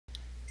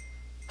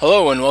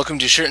Hello and welcome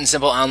to Short and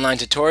Simple Online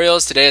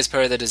Tutorials. Today, as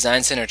part of the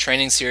Design Center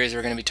training series,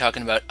 we're going to be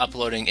talking about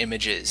uploading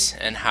images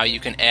and how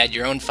you can add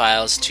your own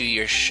files to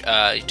your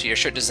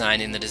shirt design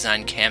in the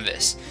design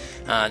canvas.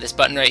 This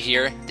button right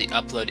here, the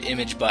Upload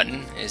Image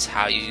button, is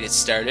how you get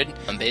started.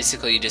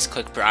 Basically, you just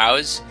click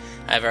Browse.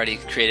 I've already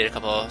created a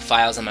couple of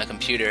files on my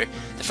computer.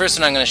 The first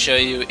one I'm going to show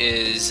you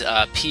is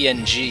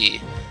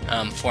PNG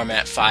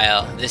format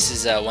file. This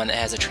is one that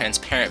has a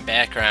transparent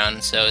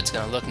background, so it's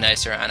going to look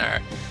nicer on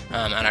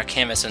our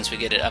canvas once we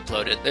get it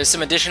uploaded. There's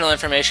some additional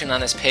information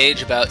on this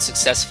page about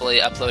successfully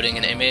uploading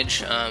an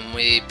image.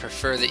 We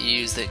prefer that you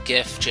use the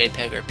GIF,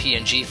 JPEG, or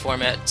PNG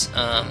formats.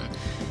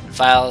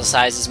 File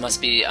sizes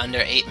must be under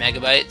 8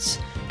 megabytes.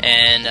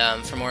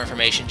 And for more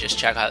information, just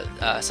check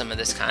out some of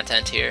this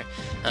content here.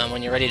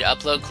 When you're ready to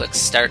upload, click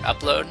Start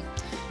Upload,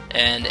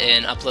 and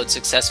an Upload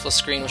Successful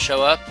screen will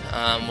show up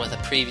with a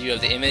preview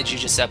of the image you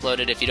just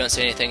uploaded. If you don't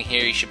see anything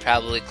here, you should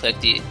probably click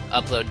the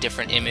Upload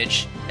Different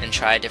Image and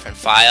try a different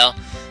file.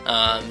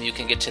 You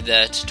can get to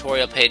the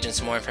tutorial page and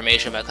some more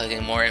information by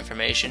clicking More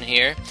Information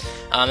here.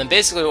 And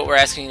basically what we're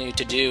asking you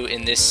to do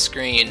in this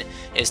screen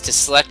is to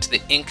select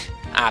the ink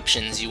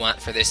options you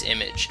want for this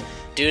image.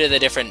 Due to the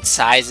different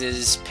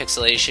sizes,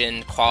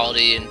 pixelation,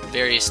 quality, and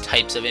various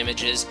types of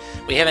images,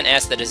 we haven't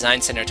asked the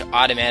Design Center to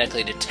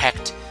automatically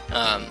detect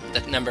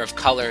the number of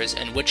colors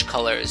and which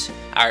colors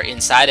are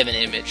inside of an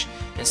image.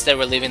 Instead,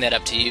 we're leaving that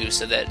up to you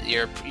so that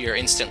your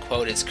instant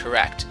quote is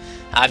correct.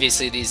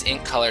 Obviously, these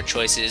ink color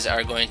choices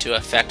are going to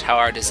affect how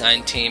our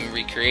design team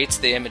recreates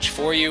the image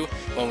for you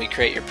when we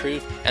create your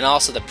proof, and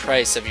also the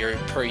price of your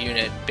per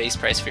unit base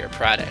price for your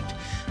product.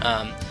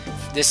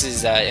 This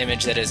is an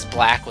image that is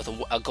black with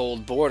a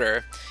gold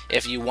border.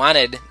 If you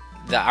wanted,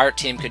 the art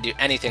team could do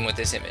anything with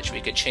this image.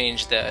 We could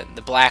change the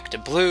black to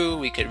blue.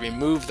 We could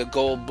remove the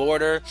gold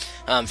border.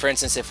 For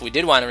instance, if we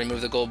did want to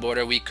remove the gold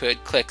border, we could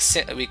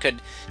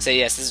say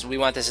yes, we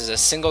want this as a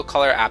single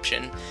color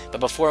option. But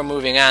before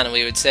moving on,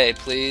 we would say,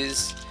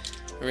 please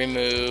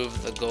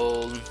remove the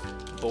gold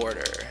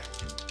border.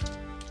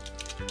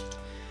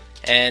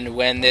 And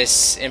when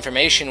this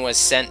information was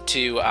sent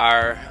to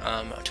our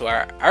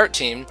art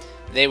team,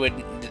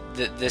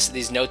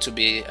 these notes would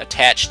be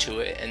attached to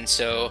it, and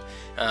so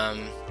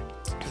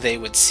they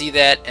would see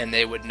that and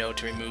they would know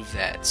to remove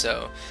that.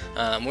 So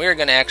we're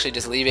going to actually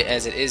just leave it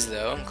as it is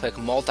though. Click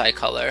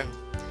multicolor,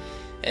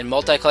 and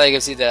multicolor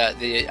gives you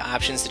the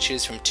options to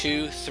choose from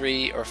 2,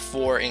 3, or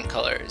 4 ink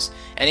colors.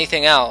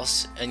 Anything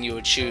else and you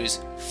would choose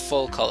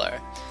full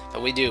color,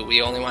 but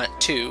we only want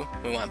 2.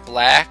 We want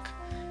black.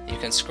 You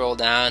can scroll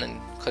down and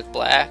click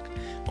black,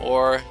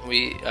 or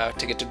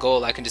to get to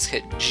gold, I can just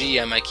hit G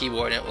on my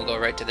keyboard and it will go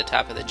right to the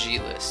top of the G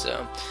list.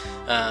 So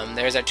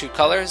there's our 2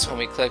 colors. When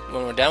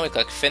we're done, we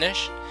click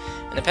Finish.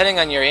 And depending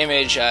on your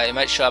image, it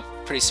might show up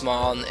pretty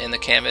small in the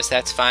canvas.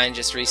 That's fine.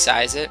 Just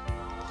resize it.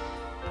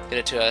 Get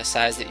it to a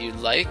size that you'd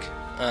like.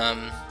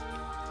 And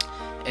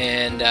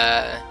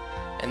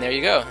there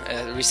you go.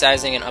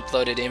 Resizing an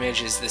uploaded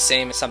image is the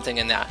same as something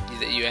that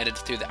you added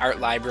through the art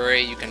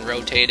library. You can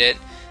rotate it.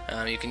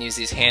 You can use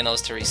these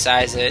handles to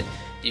resize it.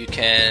 You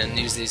can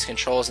use these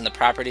controls in the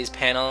Properties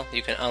panel.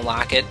 You can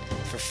unlock it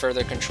for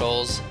further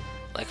controls,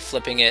 like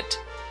flipping it,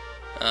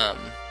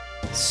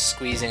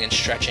 squeezing and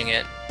stretching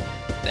it,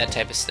 that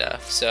type of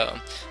stuff. So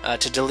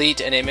to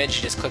delete an image,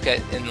 you just click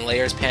it in the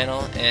Layers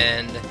panel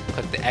and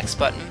click the X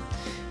button.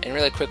 And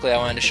really quickly, I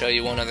wanted to show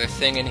you one other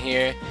thing in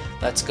here.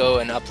 Let's go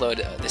and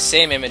upload the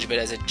same image but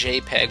as a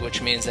JPEG,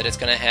 which means that it's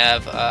going to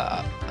have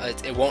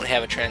it won't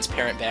have a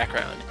transparent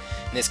background.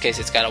 In this case,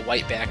 it's got a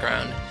white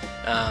background.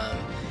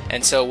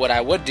 And so what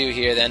I would do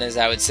here then is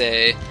I would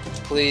say,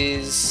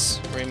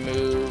 please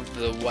remove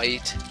the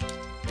white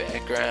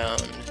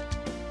background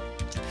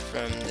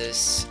from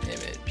this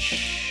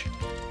image.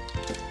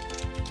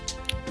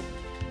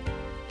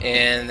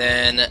 And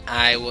then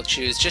I will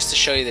choose, just to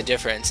show you the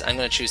difference, I'm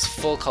going to choose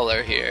full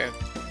color here.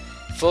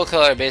 Full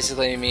color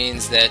basically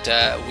means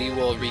that we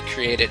will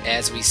recreate it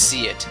as we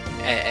see it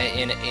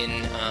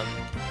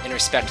in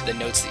respect to the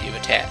notes that you've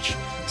attached.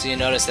 So you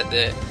notice that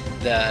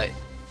the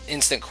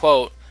instant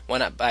quote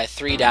went up by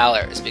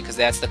 $3 because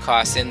that's the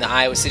cost in the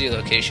Iowa City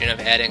location of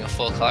adding a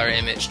full color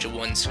image to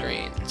one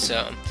screen.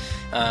 So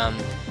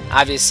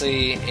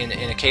obviously in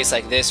a case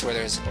like this where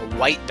there's a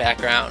white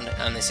background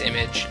on this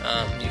image,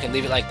 you can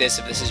leave it like this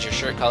if this is your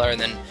shirt color, and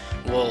then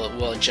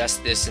we'll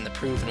adjust this in the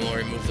proof and we'll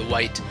remove the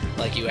white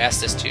like you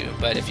asked us to.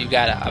 But if you've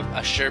got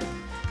a shirt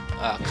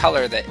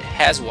color that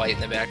has white in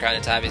the background,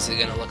 it's obviously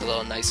going to look a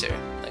little nicer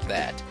like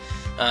that.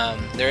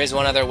 There is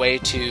one other way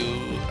to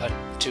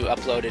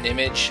upload an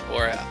image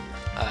or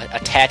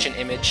attach an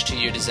image to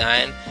your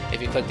design.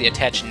 If you click the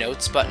Attach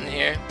Notes button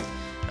here,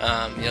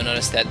 you'll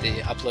notice that the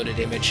uploaded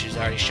image is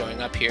already showing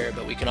up here,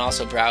 but we can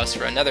also browse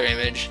for another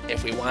image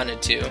if we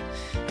wanted to,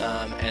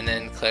 and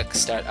then click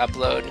Start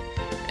Upload.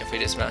 If we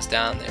just mouse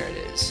down, there it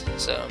is.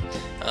 So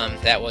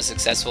that was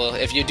successful.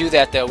 If you do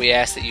that though, we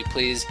ask that you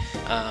please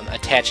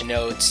attach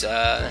notes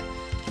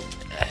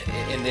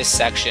in this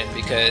section,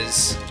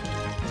 because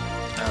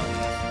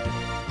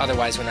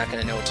Otherwise, we're not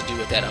going to know what to do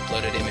with that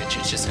uploaded image.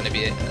 It's just going to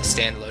be a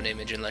standalone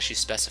image unless you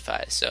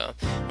specify. So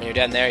when you're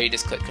done there, you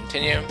just click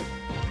continue,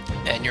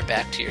 and you're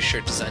back to your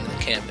shirt design in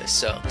the canvas.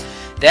 So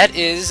that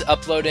is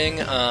uploading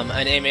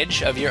an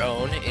image of your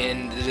own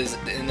in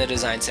the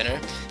Design Center.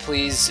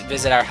 Please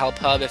visit our Help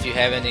Hub if you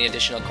have any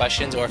additional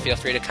questions, or feel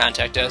free to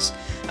contact us.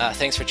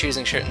 Thanks for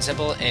choosing Shirt and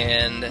Simple,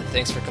 and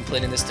thanks for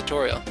completing this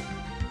tutorial.